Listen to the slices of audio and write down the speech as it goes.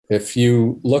If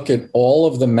you look at all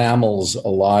of the mammals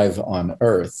alive on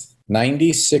Earth,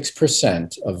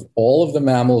 96% of all of the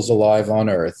mammals alive on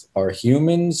Earth are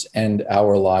humans and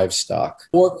our livestock.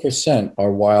 4%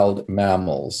 are wild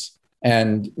mammals.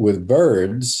 And with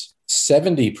birds,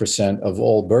 70% of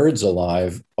all birds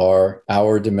alive are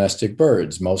our domestic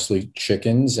birds, mostly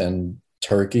chickens and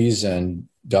turkeys and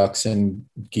ducks and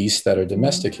geese that are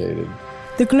domesticated.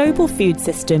 The global food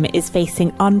system is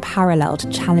facing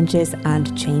unparalleled challenges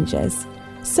and changes.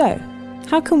 So,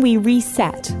 how can we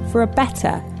reset for a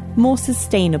better, more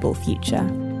sustainable future?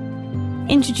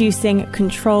 Introducing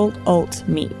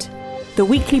Control-Alt-Meat, the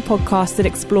weekly podcast that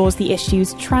explores the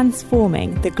issues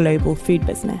transforming the global food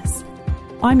business.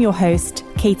 I'm your host,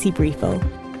 Katie Briefel.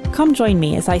 Come join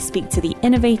me as I speak to the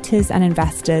innovators and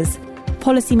investors,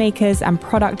 policymakers and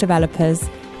product developers,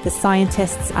 the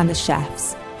scientists and the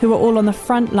chefs, who are all on the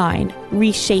front line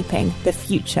reshaping the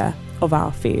future of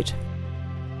our food.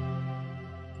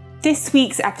 This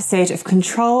week's episode of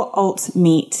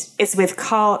Control-Alt-Meat is with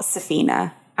Carl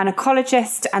Safina, an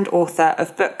ecologist and author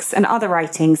of books and other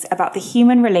writings about the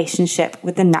human relationship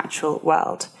with the natural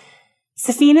world.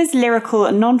 Safina's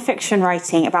lyrical non-fiction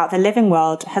writing about the living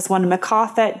world has won a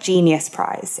MacArthur Genius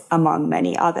Prize, among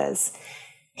many others.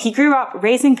 He grew up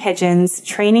raising pigeons,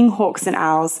 training hawks and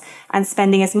owls, and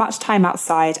spending as much time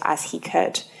outside as he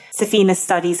could. Safina's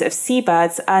studies of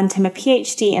seabirds earned him a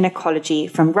PhD in ecology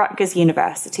from Rutgers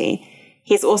University.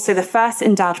 He is also the first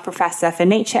endowed professor for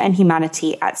nature and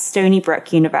humanity at Stony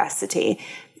Brook University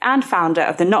and founder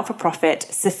of the not-for-profit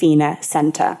Safina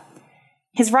Center.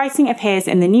 His writing appears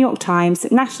in the New York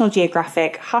Times, National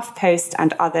Geographic, HuffPost,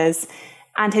 and others,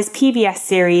 and his PBS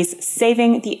series,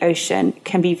 Saving the Ocean,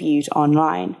 can be viewed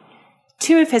online.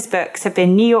 2 of his books have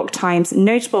been New York Times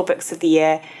Notable Books of the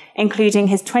Year, including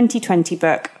his 2020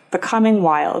 book, Becoming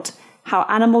Wild: How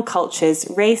Animal Cultures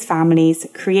Raise Families,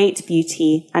 Create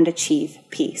Beauty, and Achieve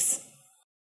Peace.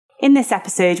 In this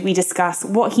episode, we discuss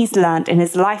what he's learned in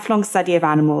his lifelong study of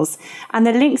animals and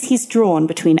the links he's drawn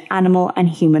between animal and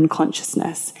human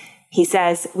consciousness. He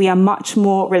says we are much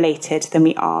more related than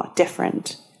we are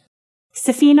different.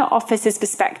 Safina offers his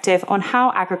perspective on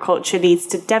how agriculture leads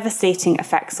to devastating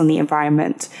effects on the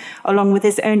environment, along with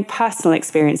his own personal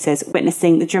experiences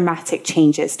witnessing the dramatic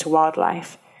changes to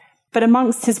wildlife. But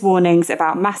amongst his warnings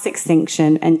about mass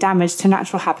extinction and damage to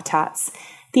natural habitats,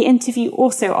 the interview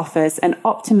also offers an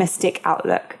optimistic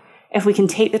outlook if we can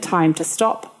take the time to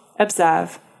stop,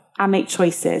 observe, and make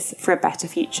choices for a better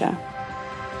future.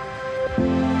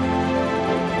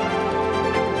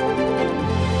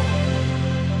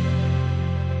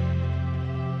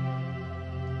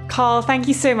 Carl, thank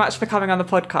you so much for coming on the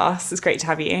podcast. It's great to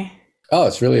have you. Oh,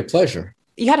 it's really a pleasure.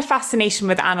 You had a fascination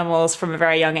with animals from a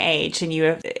very young age, and you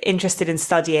were interested in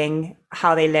studying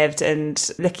how they lived and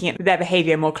looking at their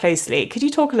behavior more closely. Could you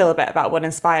talk a little bit about what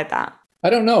inspired that? I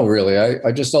don't know, really.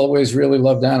 I just always really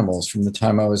loved animals from the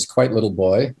time I was quite little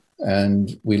boy.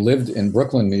 And we lived in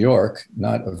Brooklyn, New York,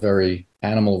 not a very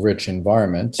animal-rich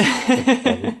environment,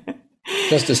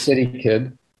 just a city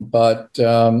kid. But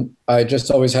I just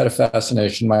always had a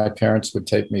fascination. My parents would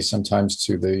take me sometimes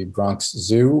to the Bronx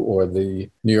Zoo or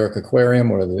the New York Aquarium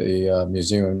or the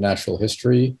Museum of Natural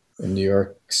History in New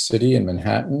York City in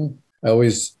Manhattan. I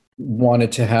always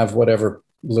wanted to have whatever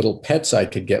little pets I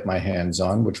could get my hands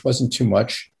on, which wasn't too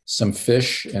much. Some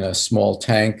fish in a small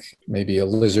tank, maybe a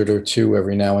lizard or two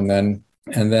every now and then.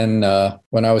 And then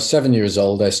when I was 7 years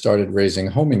old, I started raising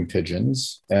homing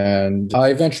pigeons. And I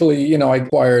eventually, I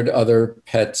acquired other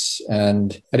pets.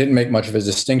 And I didn't make much of a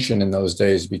distinction in those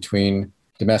days between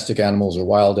domestic animals or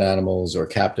wild animals or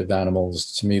captive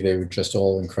animals. To me, they were just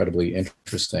all incredibly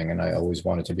interesting. And I always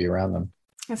wanted to be around them.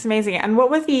 That's amazing. And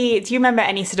what were do you remember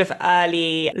any sort of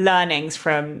early learnings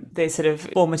from those sort of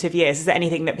formative years? Is there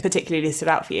anything that particularly stood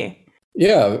out for you?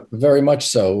 Yeah, very much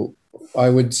so. I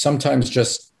would sometimes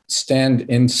just stand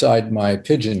inside my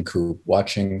pigeon coop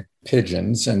watching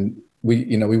pigeons, and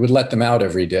we would let them out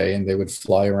every day and they would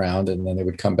fly around, and then they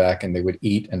would come back and they would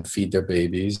eat and feed their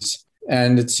babies.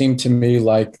 And it seemed to me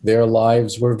like their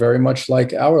lives were very much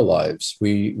like our lives.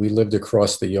 We lived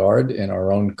across the yard in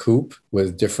our own coop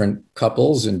with different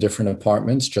couples in different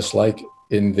apartments, just like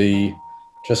in the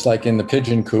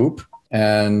pigeon coop.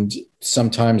 And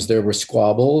sometimes there were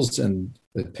squabbles, and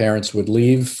the parents would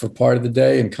leave for part of the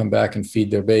day and come back and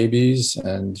feed their babies.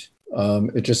 And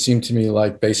it just seemed to me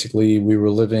like basically we were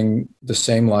living the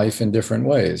same life in different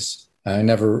ways. I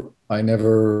never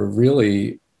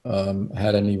really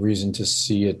had any reason to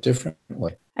see it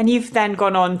differently. And you've then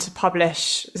gone on to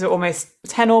publish almost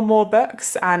 10 or more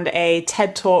books and a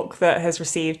TED Talk that has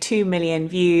received 2 million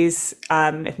views,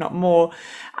 if not more.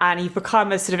 And you've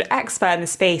become a sort of expert in the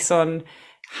space on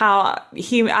how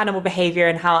animal behavior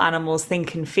and how animals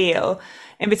think and feel.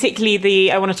 And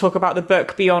particularly I want to talk about the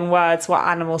book Beyond Words, What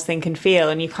Animals Think and Feel.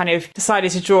 And you kind of decided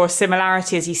to draw a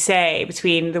similarity, as you say,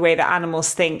 between the way that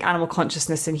animals think, animal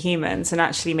consciousness, and humans, and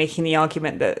actually making the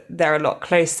argument that they're a lot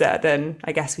closer than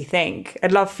I guess we think.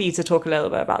 I'd love for you to talk a little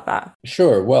bit about that.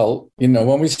 Sure. Well,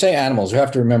 when we say animals, we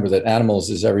have to remember that animals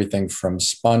is everything from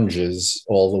sponges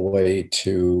all the way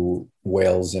to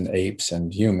whales and apes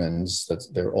and humans.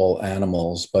 They're all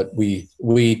animals. But we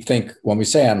think, when we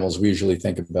say animals, we usually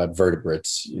think about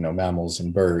vertebrates, mammals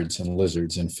and birds and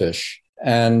lizards and fish.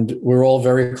 And we're all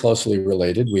very closely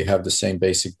related. We have the same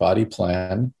basic body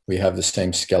plan. We have the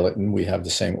same skeleton. We have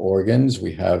the same organs.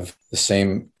 We have the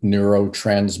same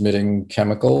neurotransmitting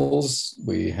chemicals.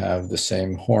 We have the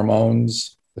same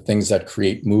hormones. The things that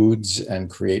create moods and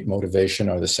create motivation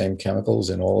are the same chemicals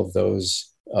in all of those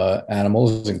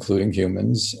animals, including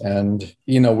humans. And,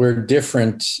 we're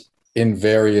different in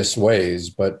various ways,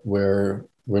 but we're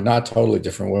not totally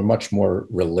different. We're much more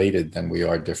related than we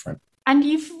are different. And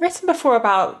you've written before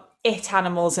about it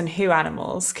animals and who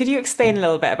animals. Could you explain a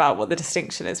little bit about what the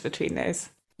distinction is between those?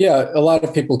 Yeah, a lot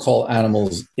of people call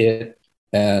animals it.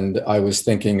 And I was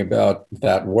thinking about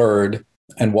that word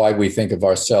and why we think of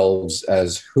ourselves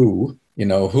as who.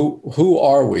 Who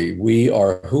are we? We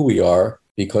are who we are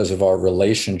because of our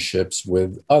relationships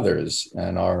with others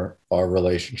and our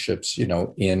relationships,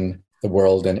 in the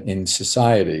world and in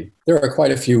society. There are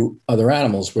quite a few other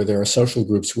animals where there are social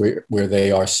groups where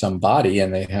they are somebody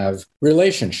and they have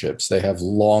relationships. They have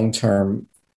long-term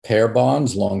pair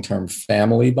bonds, long-term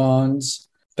family bonds.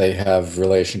 They have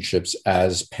relationships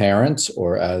as parents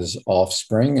or as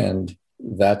offspring, and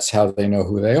that's how they know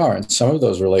who they are. And some of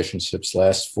those relationships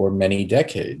last for many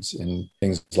decades in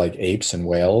things like apes and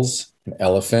whales and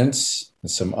elephants and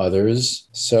some others.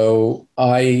 So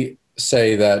I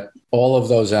say that all of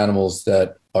those animals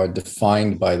that are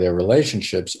defined by their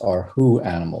relationships are who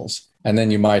animals. And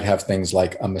then you might have things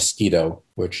like a mosquito,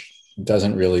 which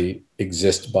doesn't really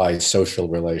exist by social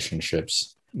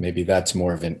relationships. Maybe that's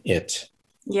more of an it.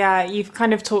 Yeah, you've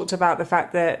kind of talked about the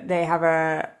fact that they have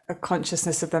a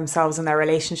consciousness of themselves and their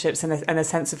relationships and a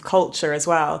sense of culture as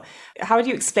well. How would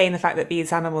you explain the fact that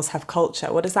these animals have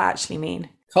culture? What does that actually mean?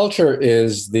 Culture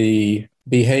is the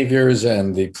behaviors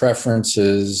and the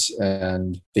preferences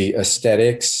and the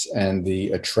aesthetics and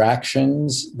the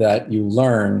attractions that you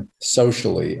learn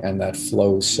socially and that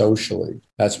flow socially.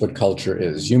 That's what culture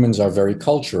is. Humans are very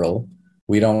cultural.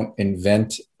 We don't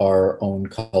invent our own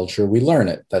culture. We learn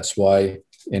it. That's why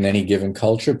in any given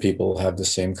culture, people have the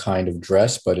same kind of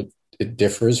dress, but it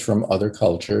differs from other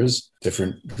cultures.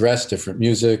 Different dress, different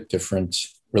music, different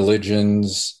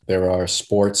religions. There are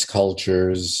sports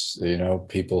cultures,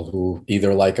 people who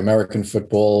either like American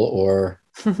football or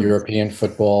European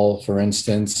football, for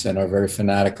instance, and are very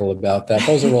fanatical about that.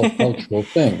 Those are all cultural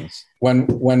things.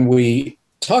 When we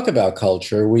talk about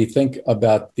culture, we think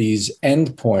about these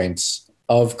endpoints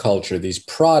of culture, these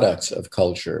products of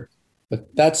culture.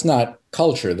 But that's not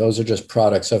culture. Those are just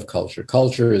products of culture.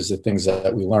 Culture is the things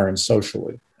that we learn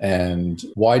socially. And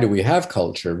why do we have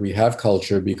culture? We have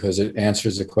culture because it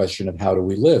answers the question of how do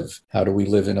we live? How do we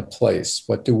live in a place?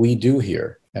 What do we do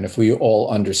here? And if we all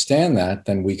understand that,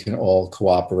 then we can all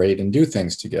cooperate and do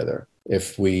things together.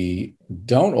 If we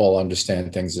don't all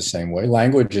understand things the same way,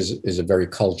 language is a very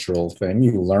cultural thing.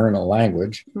 You learn a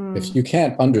language. If you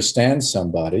can't understand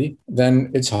somebody,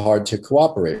 then it's hard to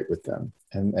cooperate with them.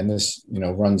 And this,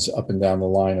 runs up and down the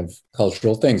line of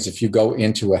cultural things. If you go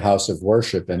into a house of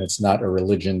worship and it's not a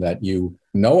religion that you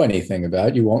know anything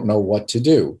about, you won't know what to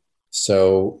do.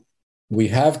 So we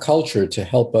have culture to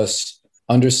help us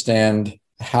understand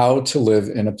how to live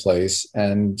in a place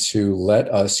and to let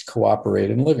us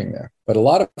cooperate in living there. But a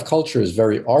lot of culture is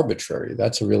very arbitrary.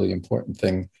 That's a really important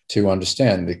thing to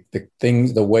understand.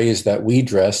 The ways that we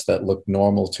dress that look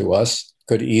normal to us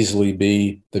could easily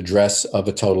be the dress of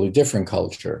a totally different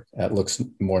culture that looks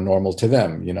more normal to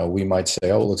them. We might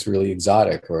say, oh, it looks really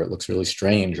exotic, or it looks really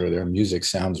strange, or their music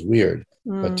sounds weird.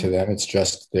 But to them, it's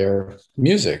just their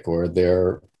music or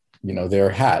their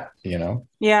hat,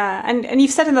 Yeah. And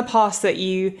you've said in the past that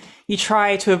you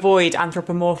try to avoid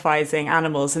anthropomorphizing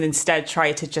animals and instead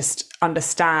try to just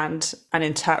understand and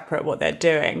interpret what they're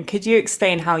doing. Could you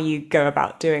explain how you go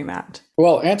about doing that?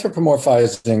 Well,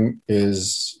 anthropomorphizing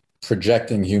is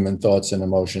projecting human thoughts and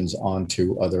emotions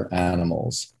onto other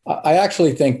animals. I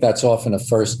actually think that's often a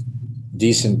first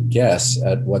decent guess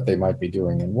at what they might be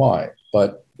doing and why.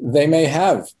 but they may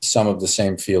have some of the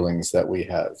same feelings that we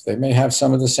have. They may have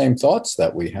some of the same thoughts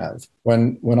that we have.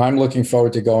 When I'm looking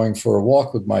forward to going for a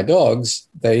walk with my dogs,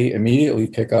 they immediately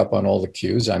pick up on all the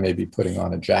cues. I may be putting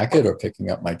on a jacket or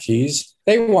picking up my keys.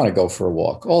 They want to go for a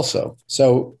walk also.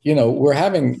 So, we're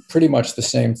having pretty much the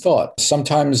same thought.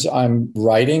 Sometimes I'm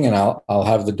writing and I'll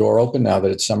have the door open now that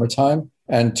it's summertime,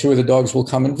 and two of the dogs will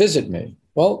come and visit me.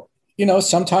 Well,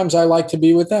 sometimes I like to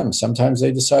be with them. Sometimes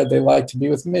they decide they like to be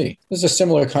with me. Those are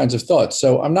similar kinds of thoughts.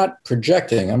 So I'm not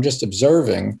projecting. I'm just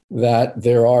observing that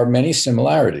there are many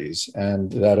similarities,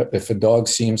 and that if a dog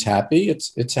seems happy,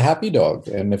 it's a happy dog.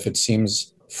 And if it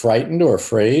seems frightened or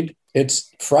afraid,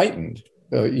 it's frightened.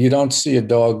 You don't see a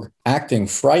dog acting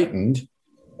frightened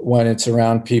when it's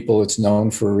around people it's known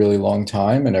for a really long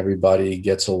time and everybody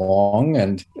gets along.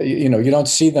 And, you don't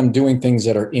see them doing things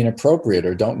that are inappropriate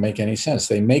or don't make any sense.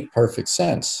 They make perfect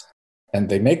sense. And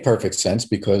they make perfect sense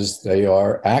because they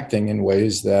are acting in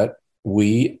ways that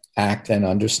we act and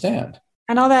understand.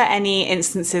 And are there any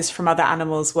instances from other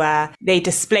animals where they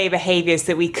display behaviors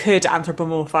that we could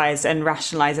anthropomorphize and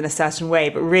rationalize in a certain way,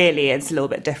 but really it's a little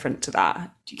bit different to that?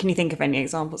 Can you think of any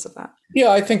examples of that?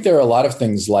 Yeah, I think there are a lot of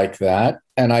things like that.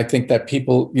 And I think that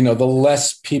people, the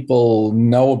less people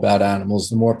know about animals,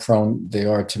 the more prone they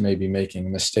are to maybe making a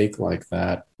mistake like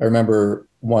that. I remember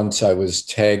once I was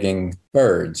tagging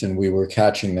birds and we were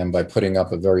catching them by putting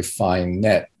up a very fine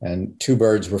net, and two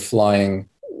birds were flying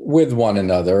with one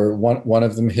another. One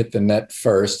of them hit the net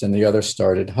first and the other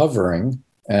started hovering.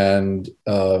 And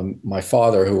my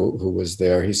father, who was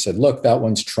there, he said, look, that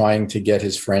one's trying to get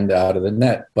his friend out of the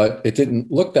net. But it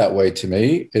didn't look that way to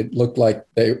me. It looked like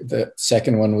the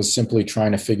second one was simply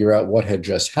trying to figure out what had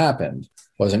just happened.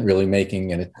 Wasn't really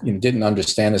making it, didn't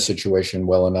understand the situation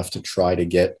well enough to try to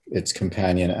get its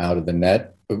companion out of the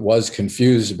net. It was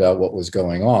confused about what was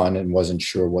going on and wasn't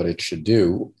sure what it should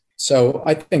do. So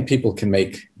I think people can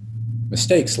make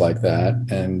mistakes like that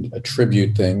and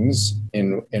attribute things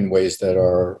in ways that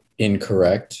are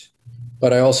incorrect.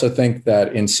 But I also think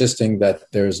that insisting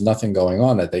that there's nothing going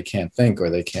on that they can't think or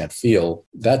they can't feel,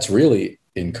 that's really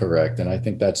incorrect. And I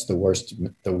think that's the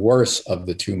worst of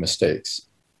the two mistakes.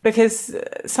 Because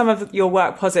some of your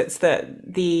work posits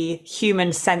that the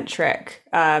human-centric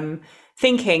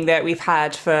thinking that we've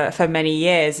had for many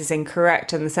years is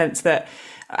incorrect, in the sense that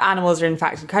animals are in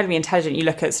fact incredibly intelligent. You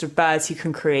look at sort of birds who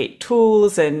can create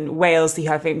tools and whales who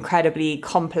have incredibly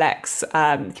complex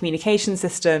communication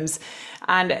systems.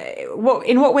 And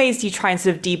in what ways do you try and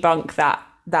sort of debunk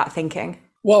that thinking?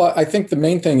 Well, I think the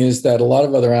main thing is that a lot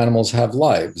of other animals have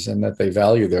lives and that they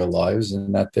value their lives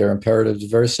and that their imperatives are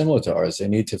very similar to ours. They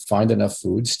need to find enough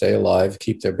food, stay alive,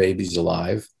 keep their babies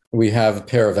alive. We have a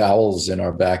pair of owls in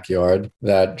our backyard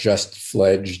that just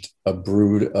fledged a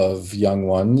brood of young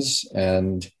ones.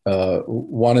 And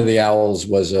one of the owls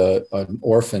was an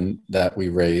orphan that we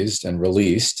raised and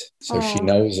released. So She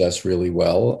knows us really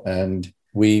well. And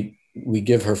we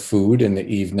give her food in the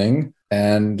evening.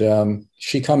 And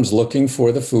she comes looking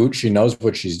for the food. She knows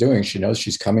what she's doing. She knows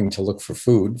she's coming to look for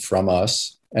food from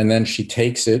us. And then she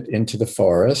takes it into the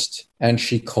forest and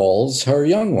she calls her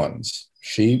young ones.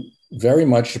 She very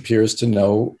much appears to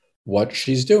know what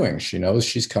she's doing. She knows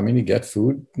she's coming to get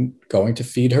food, going to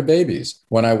feed her babies.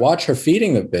 When I watch her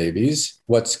feeding the babies,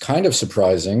 what's kind of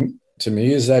surprising to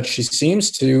me is that she seems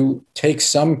to take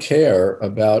some care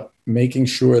about making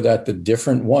sure that the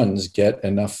different ones get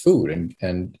enough food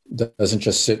and doesn't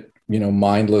just sit,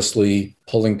 mindlessly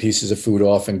pulling pieces of food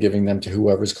off and giving them to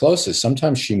whoever's closest.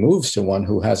 Sometimes she moves to one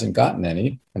who hasn't gotten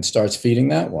any and starts feeding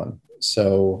that one.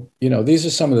 So, these are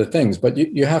some of the things, but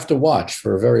you have to watch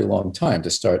for a very long time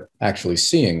to start actually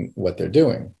seeing what they're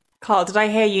doing. Carl, did I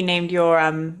hear you named your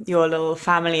little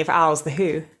family of owls the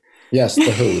Who? Yes, the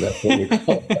Who. That's what we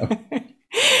call them.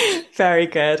 Very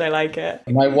good. I like it.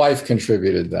 My wife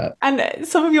contributed that. And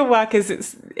some of your work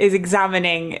is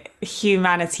examining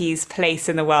humanity's place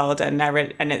in the world and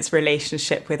its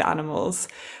relationship with animals.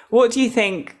 What do you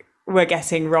think we're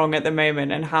getting wrong at the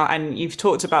moment, and you've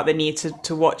talked about the need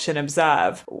to watch and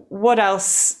observe. What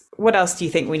else do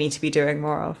you think we need to be doing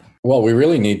more of? Well, we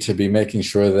really need to be making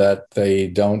sure that they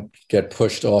don't get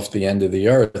pushed off the end of the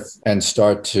earth and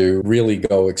start to really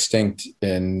go extinct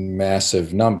in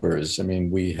massive numbers. I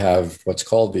mean, we have what's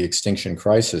called the extinction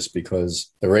crisis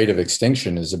because the rate of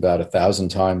extinction is about 1,000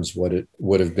 times what it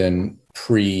would have been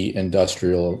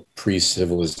pre-industrial,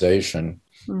 pre-civilization.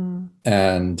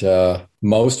 And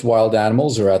most wild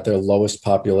animals are at their lowest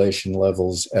population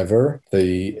levels ever.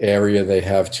 The area they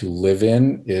have to live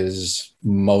in is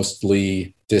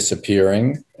mostly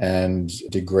disappearing and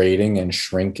degrading and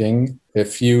shrinking.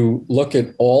 If you look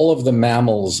at all of the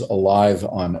mammals alive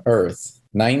on Earth,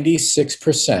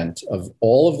 96% of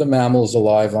all of the mammals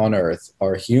alive on Earth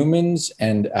are humans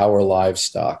and our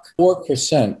livestock.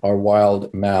 4% are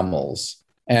wild mammals.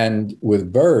 And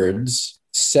with birds,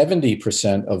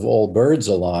 70% of all birds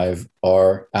alive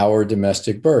are our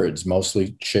domestic birds,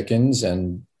 mostly chickens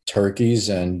and turkeys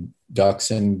and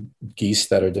ducks and geese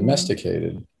that are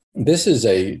domesticated. This is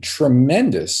a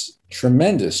tremendous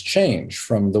change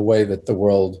from the way that the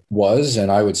world was,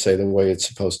 and I would say the way it's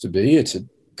supposed to be. It's a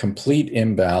complete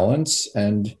imbalance,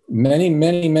 and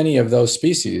many of those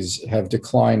species have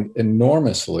declined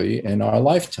enormously in our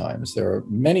lifetimes. There are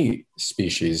many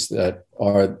species that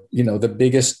are, the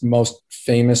biggest, most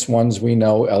famous ones we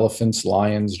know: elephants,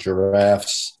 lions,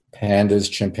 giraffes,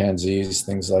 pandas, chimpanzees,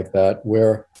 things like that,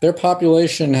 where their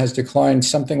population has declined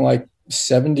something like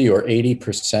 70 or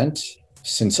 80%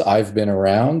 since I've been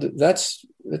around.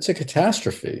 It's a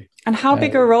catastrophe. And how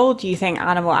big a role do you think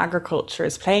animal agriculture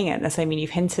is playing in this? I mean, you've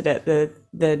hinted at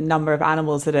the number of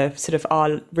animals that are sort of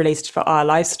are related for our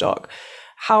livestock.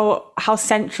 How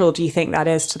central do you think that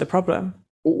is to the problem?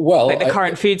 Well, like the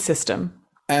current food system.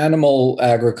 Animal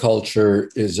agriculture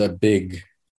is a big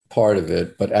part of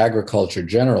it, but agriculture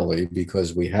generally,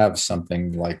 because we have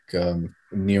something like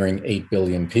nearing 8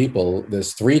 billion people.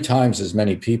 There's 3 times as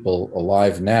many people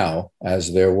alive now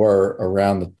as there were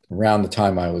around the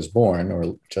time I was born,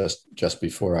 or just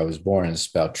before I was born. It's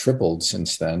about tripled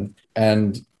since then.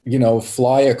 And,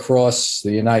 fly across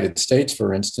the United States,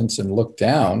 for instance, and look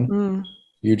down,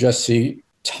 you just see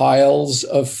tiles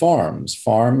of farms.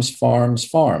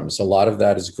 A lot of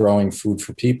that is growing food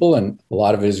for people, and a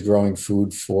lot of it is growing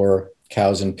food for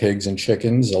cows and pigs and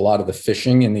chickens. A lot of the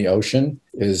fishing in the ocean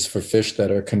is for fish that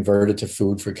are converted to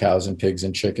food for cows and pigs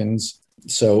and chickens.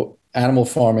 So animal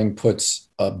farming puts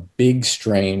a big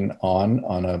strain on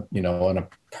a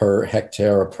per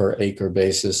hectare or per acre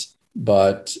basis.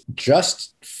 But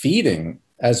just feeding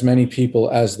as many people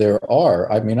as there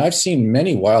are, I mean, I've seen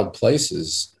many wild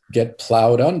places get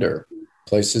plowed under.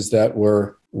 Places that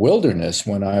were wilderness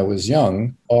when I was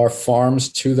young are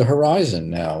farms to the horizon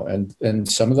now. And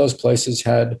some of those places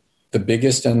had the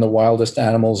biggest and the wildest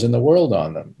animals in the world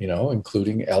on them,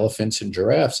 including elephants and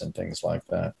giraffes and things like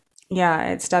that. Yeah,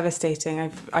 it's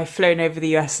devastating. I've flown over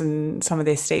the US and some of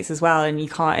these states as well, and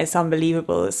it's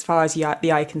unbelievable. As far as the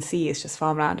eye can see, it's just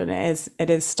farmland, and it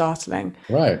is startling.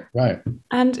 Right.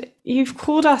 And you've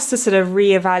called us to sort of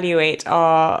reevaluate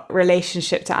our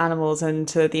relationship to animals and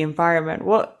to the environment.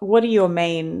 What are your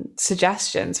main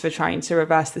suggestions for trying to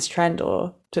reverse this trend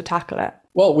or to tackle it?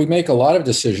 Well, we make a lot of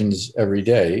decisions every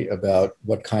day about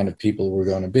what kind of people we're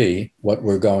going to be, what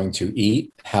we're going to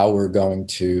eat, how we're going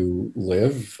to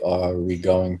live. Are we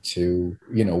going to,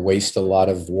 waste a lot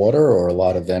of water or a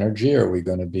lot of energy? Are we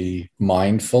going to be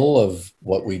mindful of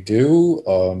what we do?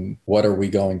 What are we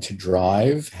going to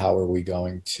drive? How are we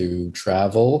going to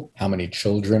travel? How many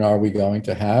children are we going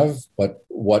to have?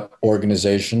 What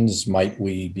organizations might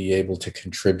we be able to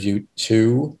contribute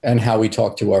to, and how we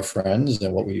talk to our friends,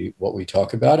 and what we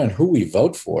talk about, and who we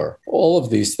vote for. All of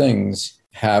these things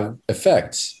have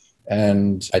effects.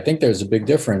 And I think there's a big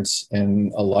difference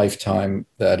in a lifetime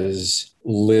that is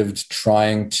lived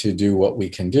trying to do what we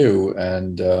can do,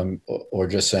 and or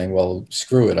just saying, well,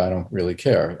 screw it, I don't really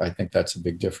care. I think that's a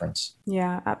big difference.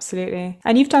 Yeah, absolutely.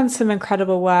 And you've done some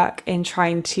incredible work in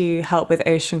trying to help with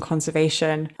ocean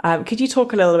conservation. Could you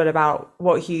talk a little bit about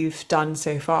what you've done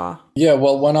so far? Yeah,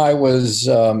 well, when I was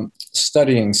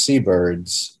studying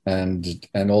seabirds and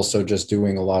also just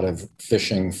doing a lot of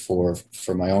fishing for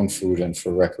my own food and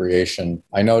for recreation,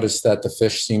 I noticed that the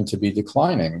fish seemed to be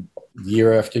declining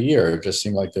year after year. It just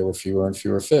seemed like there were fewer and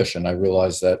fewer fish. And I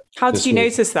realized that... How did you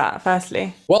notice that,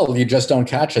 firstly? Well, you just don't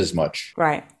catch as much.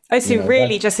 Right. Oh, so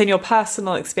really just in your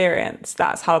personal experience,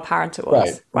 that's how apparent it was?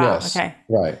 Right. Wow. Yes. Okay.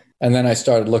 Right. And then I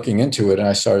started looking into it, and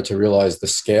I started to realize the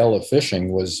scale of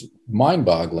fishing was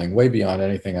mind-boggling, way beyond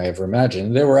anything I ever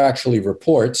imagined. There were actually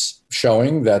reports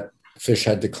showing that fish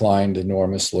had declined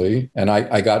enormously. And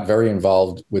I got very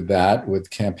involved with that,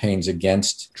 with campaigns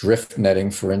against drift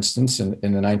netting, for instance. In the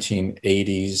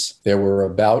 1980s, there were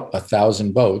about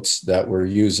 1,000 boats that were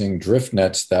using drift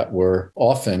nets that were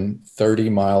often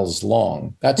 30 miles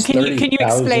long. That's Can you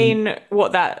explain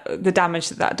what the damage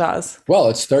that does? Well,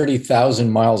 it's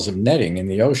 30,000 miles of netting in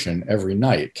the ocean every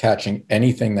night, catching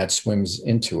anything that swims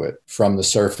into it, from the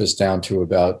surface down to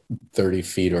about 30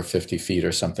 feet or 50 feet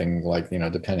or something, like,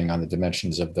 depending on the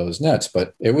dimensions of those nets.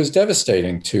 But it was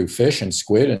devastating to fish and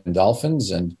squid and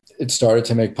dolphins, and it started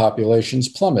to make populations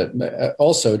plummet.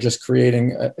 Also, just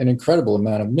creating an incredible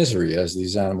amount of misery as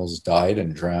these animals died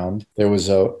and drowned. There was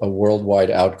a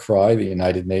worldwide outcry. The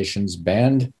United Nations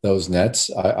banned those nets.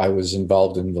 I was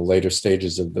involved in the later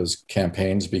stages of those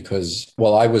campaigns because,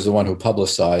 well, I was the one who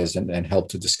publicized and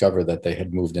helped to discover that they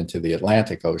had moved into the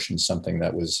Atlantic Ocean, something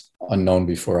that was unknown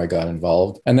before I got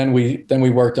involved. And then we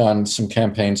worked on some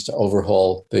campaigns to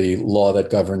overhaul the law that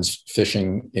governs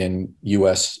fishing in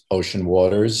U.S. ocean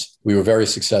waters. We were very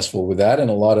successful with that, and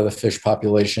a lot of the fish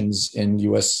populations in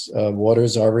U.S.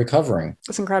 waters are recovering.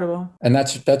 That's incredible. And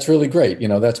that's really great.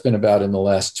 That's been about in the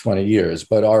last 20 years.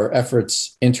 But our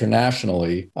efforts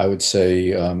internationally, I would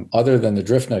say, other than the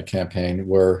DriftNet campaign,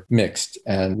 were mixed.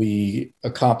 And we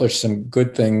accomplished some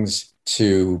good things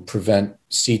to prevent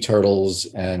sea turtles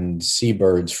and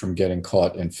seabirds from getting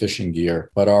caught in fishing gear.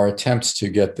 But our attempts to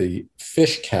get the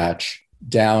fish catch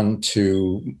down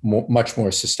to much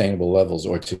more sustainable levels,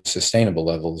 or to sustainable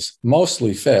levels,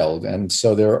 mostly failed. And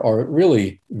so there are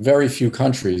really very few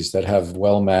countries that have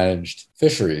well-managed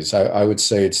fisheries. I would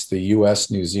say it's the US,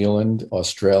 New Zealand,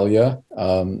 Australia.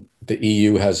 The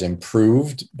EU has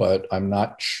improved, but I'm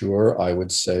not sure I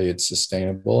would say it's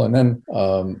sustainable. And then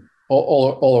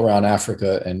all around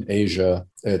Africa and Asia,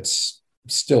 it's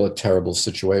still a terrible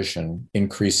situation,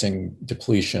 increasing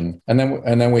depletion. And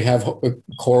then we have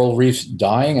coral reefs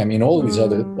dying. I mean, all these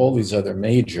other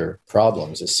major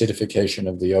problems, acidification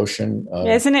of the ocean.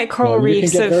 Isn't it coral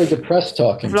reefs? You can get very depressed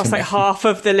talking. We've lost like half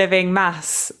of the living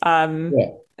mass.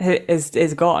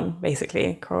 Is gone,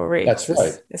 basically, coral reefs. That's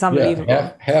right. It's unbelievable.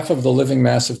 Yeah, half of the living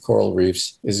mass of coral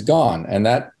reefs is gone. And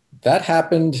that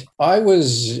happened. I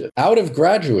was out of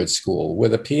graduate school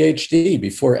with a PhD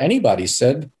before anybody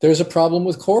said there's a problem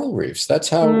with coral reefs. That's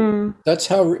how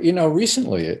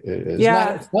recently it is.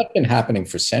 Yeah. It's not been happening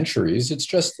for centuries. It's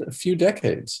just a few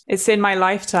decades. It's in my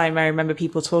lifetime. I remember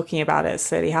people talking about it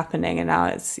slowly happening, and now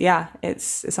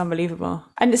it's unbelievable.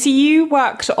 And so you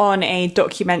worked on a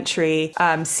documentary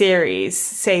series,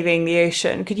 Saving the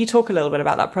Ocean. Could you talk a little bit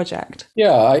about that project?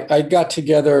 Yeah, I got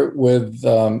together with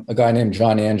a guy named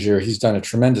John Angier. He's done a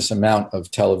tremendous amount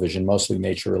of television, mostly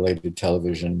nature-related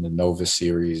television, the Nova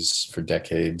series for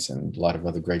decades, and a lot of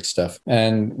other great stuff.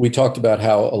 And we talked about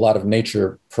how a lot of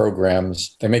nature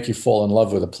programs, they make you fall in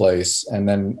love with a place, and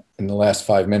then in the last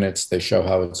 5 minutes, they show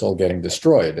how it's all getting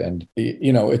destroyed. And,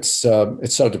 it's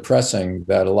so depressing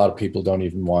that a lot of people don't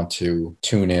even want to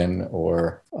tune in,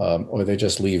 or they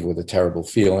just leave with a terrible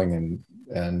feeling,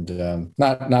 and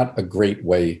not a great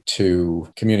way to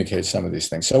communicate some of these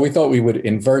things. So we thought we would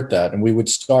invert that, and we would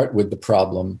start with the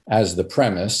problem as the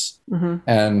premise,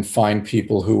 and find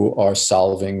people who are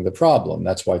solving the problem.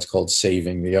 That's why it's called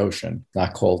Saving the Ocean,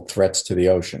 not called Threats to the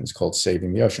Ocean. It's called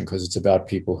Saving the Ocean because it's about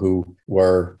people who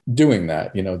were doing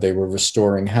that. They were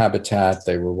restoring habitat.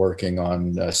 They were working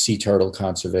on sea turtle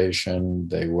conservation.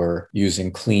 They were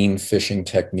using clean fishing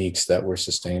techniques that were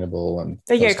sustainable. And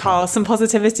there you go, Carl, some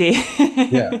positivity.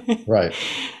 Yeah, right.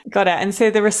 Got it. And so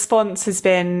the response has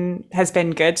been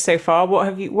good so far.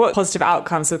 What positive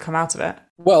outcomes have come out of it?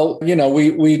 Well,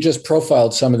 we just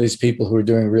profiled some of these people who are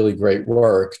doing really great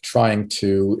work, trying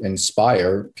to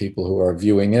inspire people who are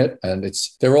viewing it. And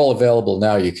they're all available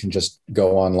now. You can just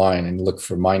go online and look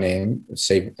for my name,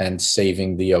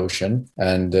 Saving the Ocean.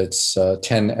 And it's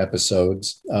 10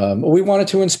 episodes. We wanted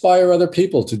to inspire other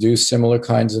people to do similar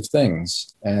kinds of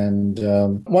things. And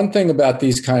one thing about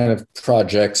these kind of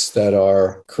projects that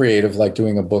are creative, like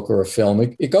doing a book or a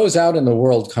film, it goes out in the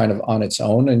world kind of on its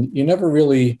own, and you never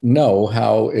really know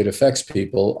how it affects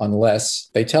people unless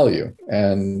they tell you.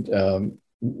 And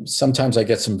sometimes I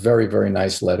get some very, very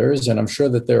nice letters, and I'm sure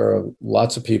that there are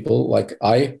lots of people. Like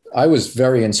I was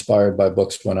very inspired by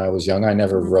books when I was young. I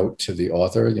never wrote to the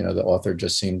author. The author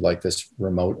just seemed like this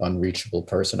remote, unreachable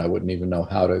person. I wouldn't even know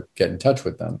how to get in touch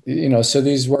with them. So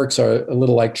these works are a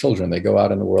little like children. They go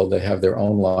out in the world, they have their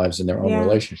own lives and their own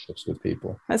relationships with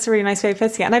people. That's a really nice way of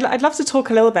putting it. And I'd love to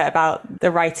talk a little bit about the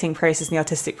writing process and the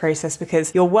artistic process,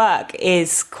 because your work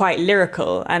is quite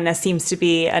lyrical, and there seems to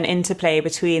be an interplay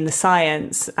between the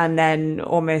science and then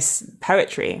almost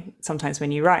poetry sometimes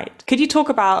when you write. Could you talk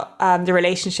about the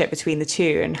relationship between the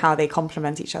two and how they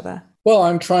complement each other? Well,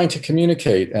 I'm trying to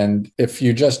communicate. And if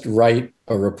you just write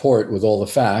a report with all the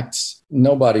facts,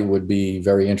 nobody would be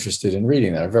very interested in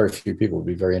reading that. Very few people would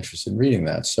be very interested in reading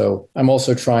that. So I'm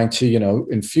also trying to,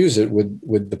 infuse it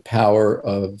with the power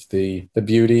of the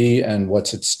beauty and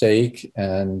what's at stake,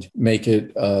 and make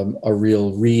it a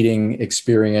real reading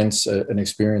experience, an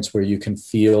experience where you can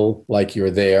feel like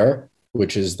you're there,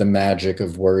 which is the magic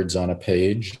of words on a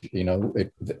page.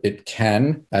 It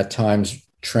can at times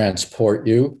transport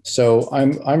you. So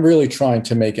I'm really trying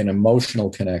to make an emotional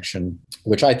connection,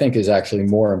 which I think is actually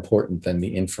more important than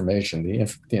the information.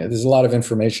 There's a lot of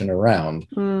information around,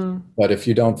 but if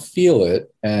you don't feel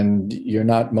it and you're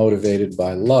not motivated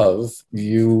by love,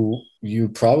 you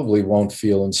probably won't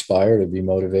feel inspired or be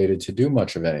motivated to do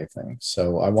much of anything.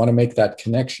 So I want to make that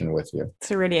connection with you.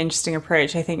 It's a really interesting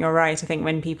approach. I think you're right. I think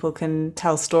when people can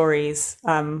tell stories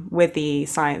with the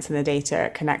science and the data,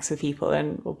 it connects with people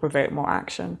and will provoke more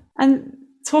action. And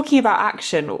talking about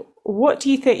action, what do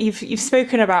you think? You've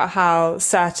spoken about how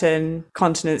certain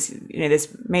continents, there's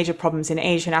major problems in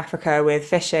Asia and Africa with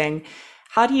fishing.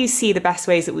 How do you see the best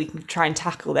ways that we can try and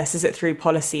tackle this? Is it through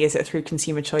policy? Is it through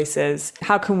consumer choices?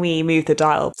 How can we move the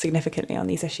dial significantly on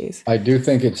these issues? I do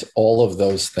think it's all of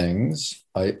those things.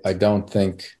 I don't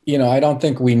think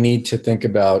we need to think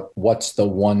about what's the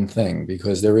one thing,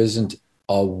 because there isn't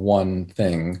a one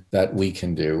thing that we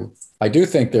can do. I do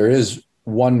think there is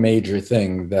one major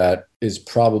thing that is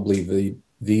probably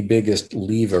the biggest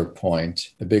lever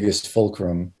point, the biggest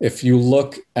fulcrum. If you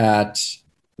look at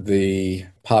the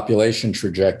population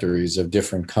trajectories of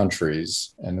different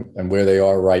countries and where they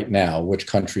are right now, which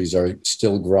countries are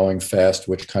still growing fast,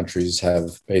 which countries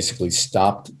have basically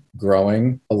stopped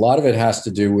growing. A lot of it has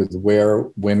to do with where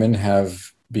women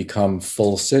have become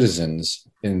full citizens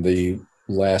in the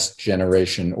last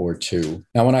generation or two.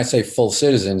 Now, when I say full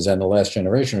citizens and the last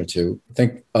generation or two,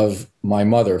 think of my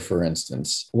mother, for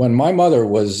instance. When my mother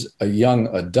was a young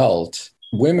adult,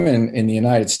 women in the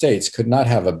United States could not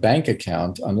have a bank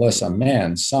account unless a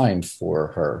man signed for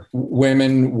her.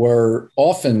 Women were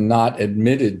often not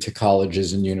admitted to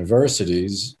colleges and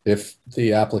universities if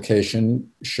the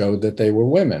application showed that they were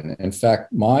women. In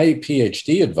fact, my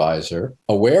PhD advisor,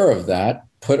 aware of that,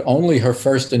 put only her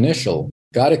first initial,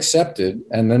 got accepted,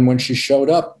 and then when she showed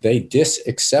up, they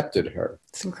disaccepted her.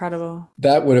 It's incredible.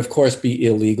 That would, of course, be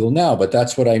illegal now, but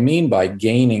that's what I mean by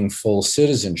gaining full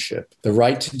citizenship. The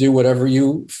right to do whatever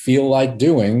you feel like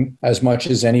doing, as much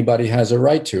as anybody has a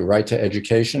right to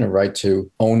education, a right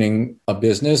to owning a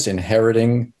business,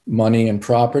 inheriting money and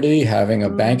property, having a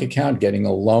bank account, getting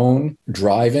a loan,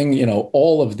 driving,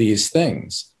 all of these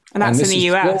things. And that's in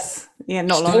the US. Not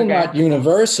long ago. Still not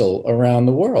universal around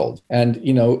the world. And,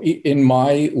 in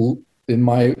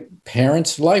my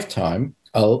parents' lifetime,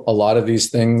 a lot of these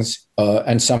things,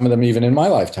 and some of them even in my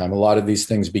lifetime, a lot of these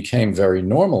things became very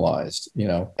normalized,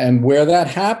 And where that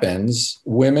happens,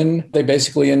 women, they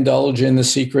basically indulge in the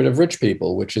secret of rich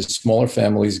people, which is smaller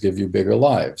families give you bigger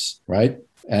lives, right?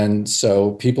 And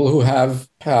so people who have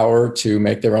power to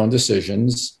make their own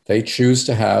decisions, they choose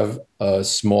to have a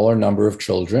smaller number of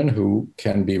children who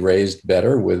can be raised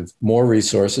better with more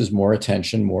resources, more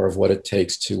attention, more of what it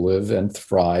takes to live and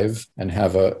thrive and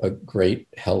have a great,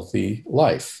 healthy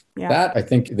life. Yeah. That, I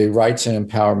think, the rights and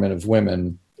empowerment of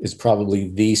women is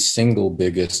probably the single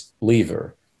biggest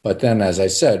lever. But then, as I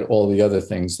said, all the other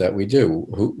things that we do,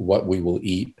 what we will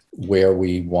eat, where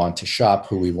we want to shop,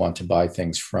 who we want to buy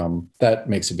things from, that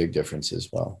makes a big difference as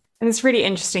well. And it's really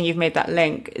interesting you've made that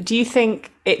link. Do you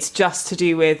think it's just to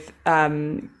do with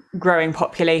growing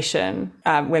population,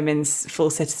 women's full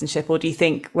citizenship, or do you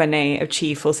think when they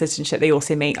achieve full citizenship, they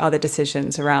also make other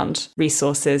decisions around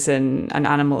resources and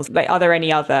animals? Like, are there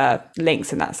any other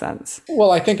links in that sense?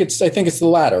 Well, I think it's the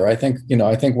latter. I think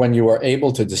when you are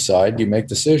able to decide, you make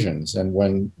decisions, and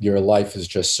when your life is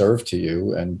just served to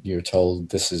you and you're told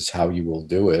this is how you will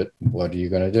do it, what are you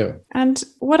going to do? And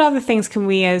what other things can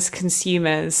we as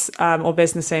consumers or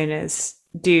business owners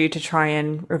do to try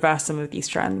and reverse some of these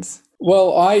trends?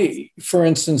 Well, for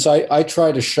instance, I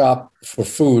try to shop for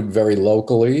food very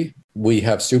locally. We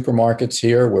have supermarkets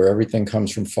here where everything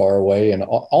comes from far away and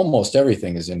almost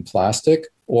everything is in plastic.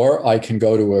 Or I can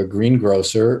go to a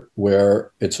greengrocer where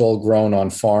it's all grown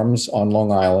on farms on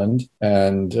Long Island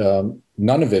and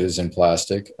none of it is in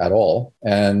plastic at all.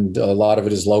 And a lot of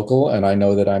it is local. And I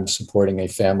know that I'm supporting a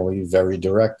family very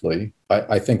directly.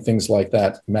 I think things like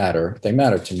that matter. They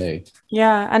matter to me.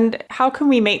 Yeah. And how can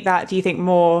we make that, do you think,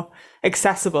 more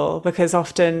accessible? Because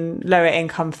often lower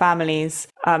income families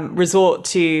resort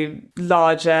to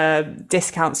larger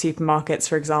discount supermarkets,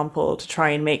 for example, to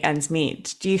try and make ends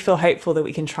meet. Do you feel hopeful that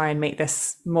we can try and make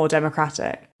this more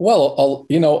democratic? Well,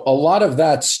 a lot of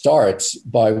that starts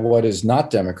by what is not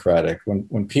democratic.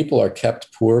 When people are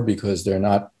kept poor because they're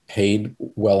not paid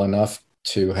well enough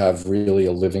to have really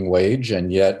a living wage,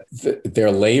 and yet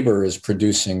their labor is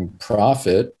producing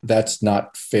profit, that's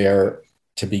not fair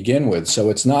to begin with. So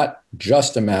it's not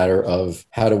just a matter of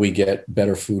how do we get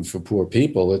better food for poor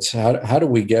people. It's how do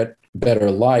we get better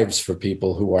lives for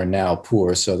people who are now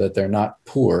poor so that they're not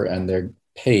poor and they're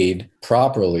paid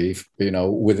properly,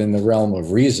 within the realm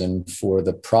of reason for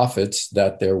the profits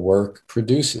that their work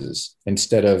produces,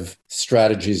 instead of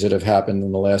strategies that have happened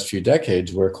in the last few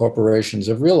decades where corporations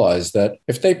have realized that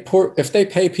if they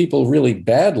pay people really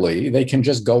badly, they can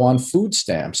just go on food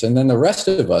stamps and then the rest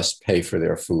of us pay for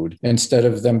their food instead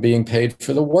of them being paid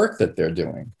for the work that they're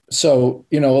doing. So,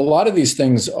 a lot of these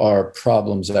things are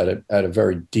problems at a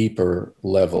very deeper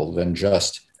level than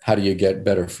just how do you get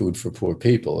better food for poor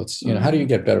people? It's, how do you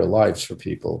get better lives for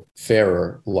people,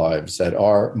 fairer lives that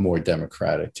are more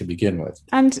democratic to begin with?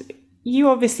 And you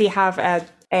obviously have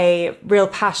a real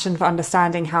passion for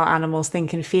understanding how animals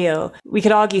think and feel. We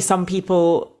could argue some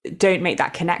people don't make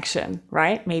that connection,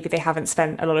 right? Maybe they haven't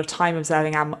spent a lot of time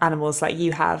observing animals like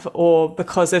you have, or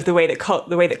because of the way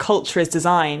that culture is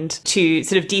designed to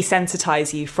sort of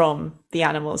desensitize you from the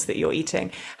animals that you're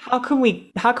eating. How can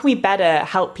we better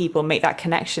help people make that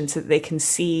connection so that they can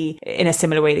see in a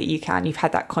similar way that you can? You've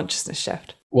had that consciousness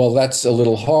shift. Well, that's a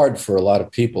little hard for a lot of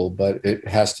people, but it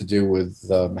has to do with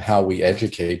how we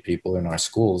educate people in our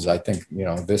schools. I think,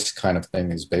 this kind of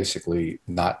thing is basically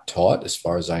not taught as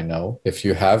far as I know. If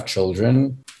you have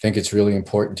children, I think it's really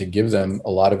important to give them a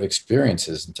lot of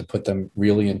experiences and to put them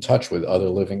really in touch with other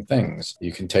living things.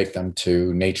 You can take them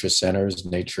to nature centers,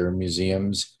 nature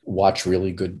museums, watch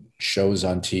really good shows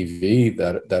on TV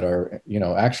that are,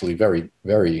 actually very,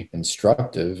 very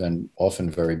instructive and often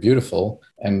very beautiful,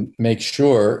 and make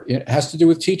sure it has to do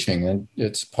with teaching. And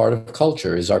it's part of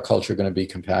culture. Is our culture going to be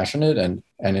compassionate and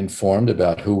informed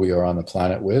about who we are on the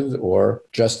planet with, or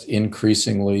just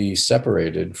increasingly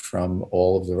separated from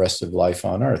all of the rest of life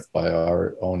on Earth by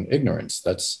our own ignorance?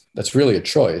 That's really a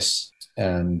choice.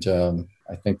 And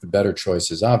I think the better choice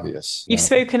is obvious. You've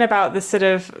spoken about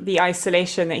the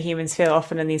isolation that humans feel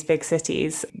often in these big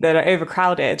cities that are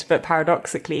overcrowded, but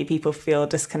paradoxically, people feel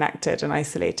disconnected and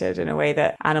isolated in a way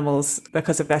that animals,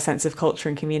 because of their sense of culture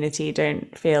and community,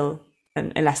 don't feel,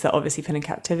 unless they're obviously put in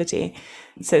captivity.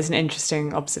 So it's an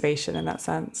interesting observation in that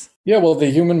sense. Yeah, well,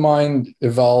 the human mind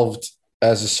evolved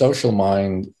as a social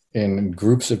mind in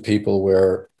groups of people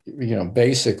where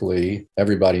basically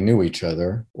everybody knew each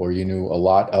other, or you knew a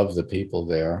lot of the people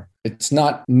there. It's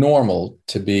not normal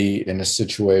to be in a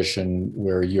situation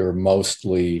where you're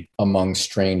mostly among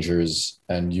strangers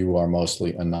and you are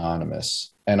mostly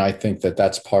anonymous. And I think that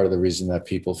that's part of the reason that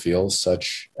people feel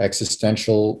such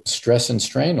existential stress and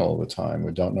strain all the time,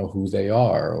 or don't know who they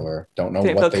are, or don't know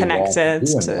what they want to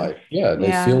do in life. Yeah,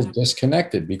 they feel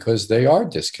disconnected because they are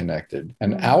disconnected.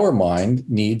 And our mind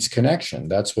needs connection.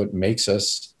 That's what makes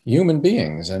us human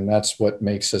beings, and that's what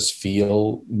makes us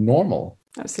feel normal.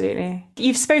 Absolutely.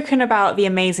 You've spoken about the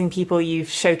amazing people you've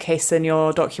showcased in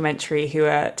your documentary who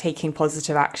are taking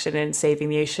positive action in saving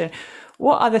the ocean.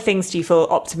 What other things do you feel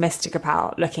optimistic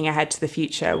about looking ahead to the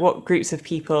future? What groups of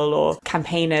people or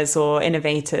campaigners or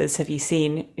innovators have you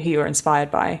seen who you're inspired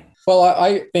by? Well,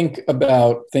 I think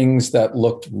about things that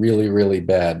looked really, really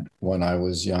bad when I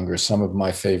was younger. Some of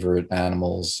my favorite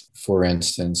animals, for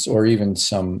instance, or even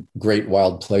some great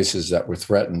wild places that were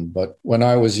threatened. But when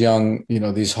I was young,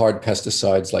 these hard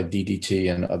pesticides like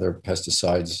DDT and other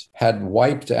pesticides had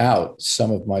wiped out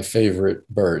some of my favorite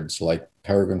birds, like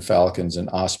peregrine falcons and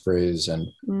ospreys and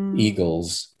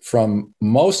eagles, from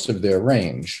most of their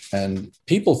range. And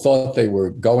people thought they were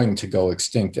going to go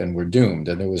extinct and were doomed,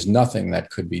 and there was nothing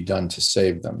that could be done to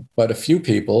save them. But a few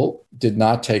people did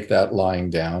not take that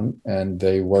lying down, and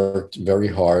they worked very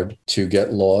hard to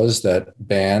get laws that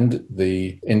banned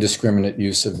the indiscriminate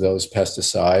use of those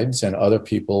pesticides. And other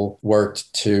people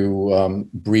worked to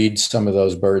breed some of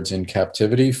those birds in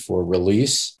captivity for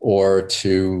release, or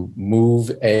to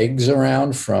move eggs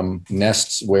around from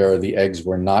nests where the eggs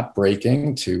were not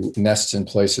breaking to nests in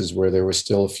places where there were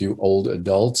still a few old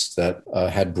adults that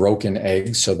had broken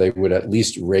eggs, so they would at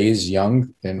least raise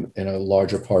young in a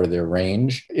larger part of their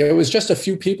range. It was just a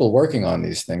few people working on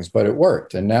these things, but it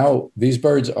worked. And now these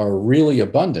birds are really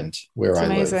abundant where I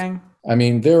live. I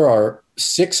mean, there are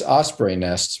 6 osprey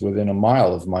nests within a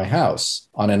mile of my house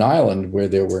on an island where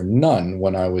there were none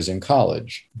when I was in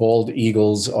college. Bald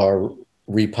eagles are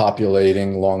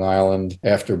repopulating Long Island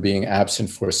after being absent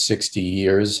for 60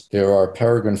 years. There are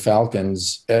peregrine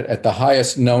falcons at the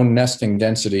highest known nesting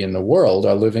density in the world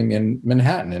are living in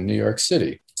Manhattan in New York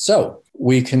City. So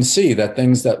we can see that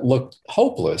things that looked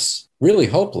hopeless, really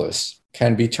hopeless,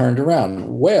 can be turned around.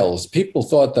 Whales, people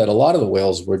thought that a lot of the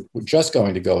whales were just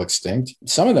going to go extinct.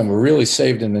 Some of them were really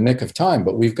saved in the nick of time,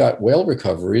 but we've got whale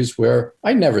recoveries where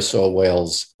I never saw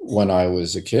whales when I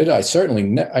was a kid. I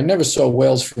certainly I never saw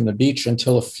whales from the beach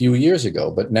until a few years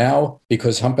ago. But now,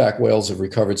 because humpback whales have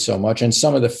recovered so much, and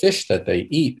some of the fish that they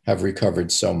eat have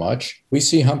recovered so much, we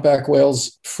see humpback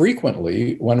whales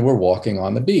frequently when we're walking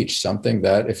on the beach. Something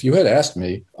that, if you had asked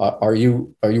me, are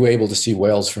you able to see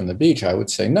whales from the beach? I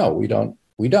would say, no, we don't.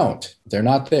 We don't. They're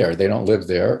not there. They don't live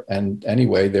there. And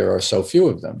anyway, there are so few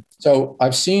of them. So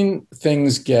I've seen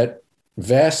things get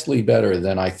vastly better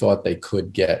than I thought they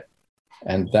could get.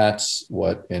 And that's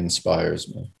what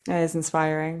inspires me. It is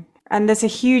inspiring. And there's a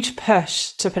huge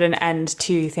push to put an end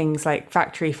to things like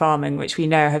factory farming, which we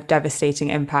know have devastating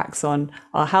impacts on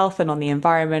our health and on the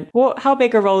environment. How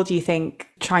big a role do you think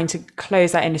trying to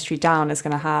close that industry down is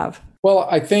going to have? Well,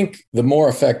 I think the more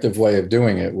effective way of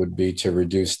doing it would be to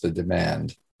reduce the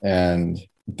demand. And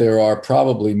there are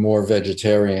probably more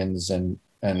vegetarians and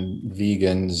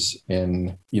vegans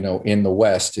in the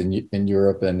West, in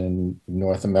Europe and in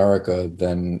North America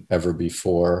than ever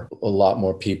before. A lot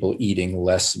more people eating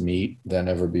less meat than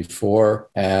ever before.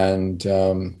 And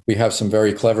we have some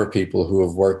very clever people who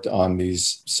have worked on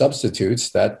these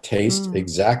substitutes that taste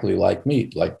exactly like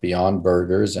meat, like Beyond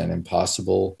Burgers and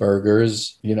Impossible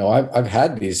Burgers. I've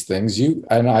had these things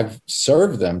and I've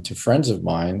served them to friends of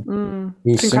mine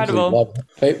who simply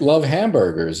love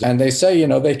hamburgers. And they say,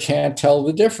 they can't tell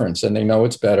the difference, and they know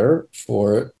it's better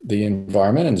for the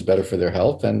environment and it's better for their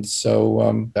health. And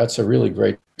so that's a really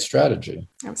great strategy.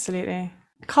 Absolutely.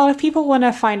 Carl, if people want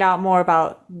to find out more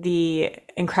about the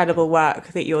incredible work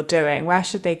that you're doing, where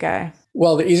should they go?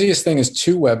 Well, the easiest thing is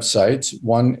 2 websites.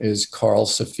 One is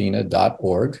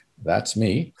carlsafina.org. That's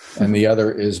me. And the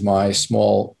other is my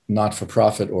small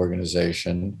not-for-profit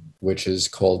organization, which is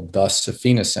called the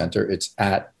Safina Center. It's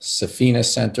at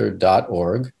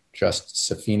safinacenter.org. Just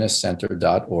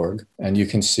safinacenter.org. And you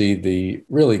can see the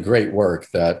really great work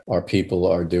that our people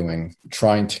are doing,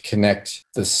 trying to connect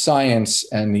the science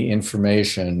and the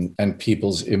information and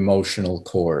people's emotional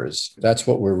cores. That's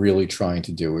what we're really trying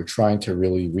to do. We're trying to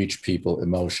really reach people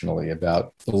emotionally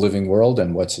about the living world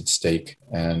and what's at stake.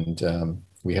 And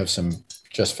we have some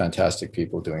just fantastic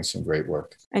people doing some great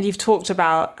work. And you've talked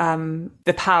about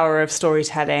the power of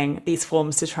storytelling, these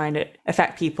forms to try and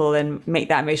affect people and make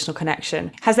that emotional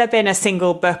connection. Has there been a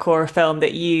single book or a film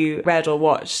that you read or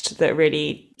watched that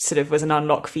really sort of was an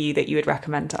unlock for you that you would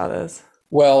recommend to others?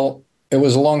 Well, it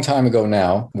was a long time ago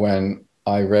now when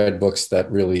I read books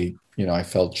that really, I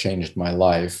felt changed my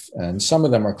life. And some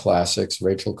of them are classics.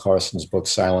 Rachel Carson's book,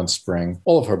 Silent Spring.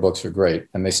 All of her books are great,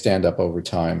 and they stand up over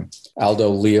time. Aldo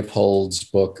Leopold's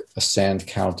book, A Sand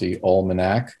County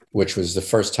Almanac, which was the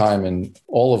first time in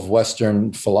all of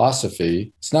Western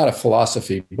philosophy. It's not a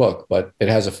philosophy book, but it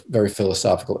has a very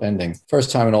philosophical ending.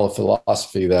 First time in all of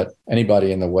philosophy that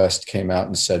anybody in the West came out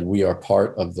and said, we are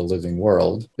part of the living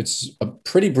world. It's a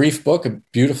pretty brief book, a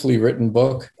beautifully written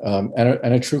book, and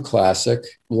a true classic.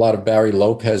 A lot of Barry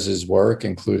Lopez's work,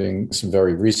 including some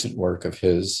very recent work of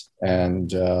his,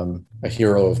 and a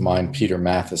hero of mine, Peter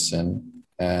Matheson.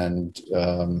 And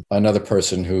another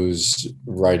person whose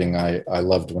writing I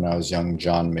loved when I was young,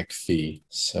 John McPhee.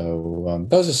 So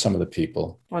those are some of the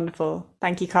people. Wonderful.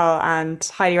 Thank you, Carl. And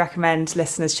highly recommend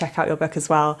listeners check out your book as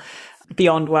well,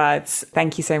 Beyond Words.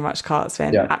 Thank you so much, Carl. It's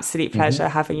been an absolute pleasure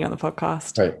having you on the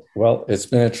podcast. Right. Well, it's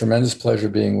been a tremendous pleasure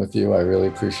being with you. I really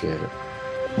appreciate it.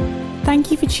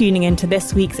 Thank you for tuning in to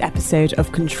this week's episode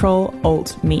of Control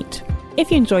Alt Meet. If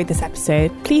you enjoyed this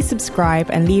episode, please subscribe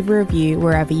and leave a review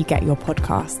wherever you get your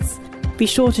podcasts. Be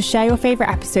sure to share your favourite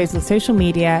episodes on social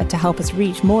media to help us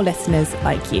reach more listeners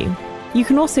like you. You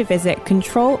can also visit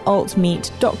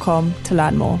controlaltmeet.com to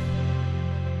learn more.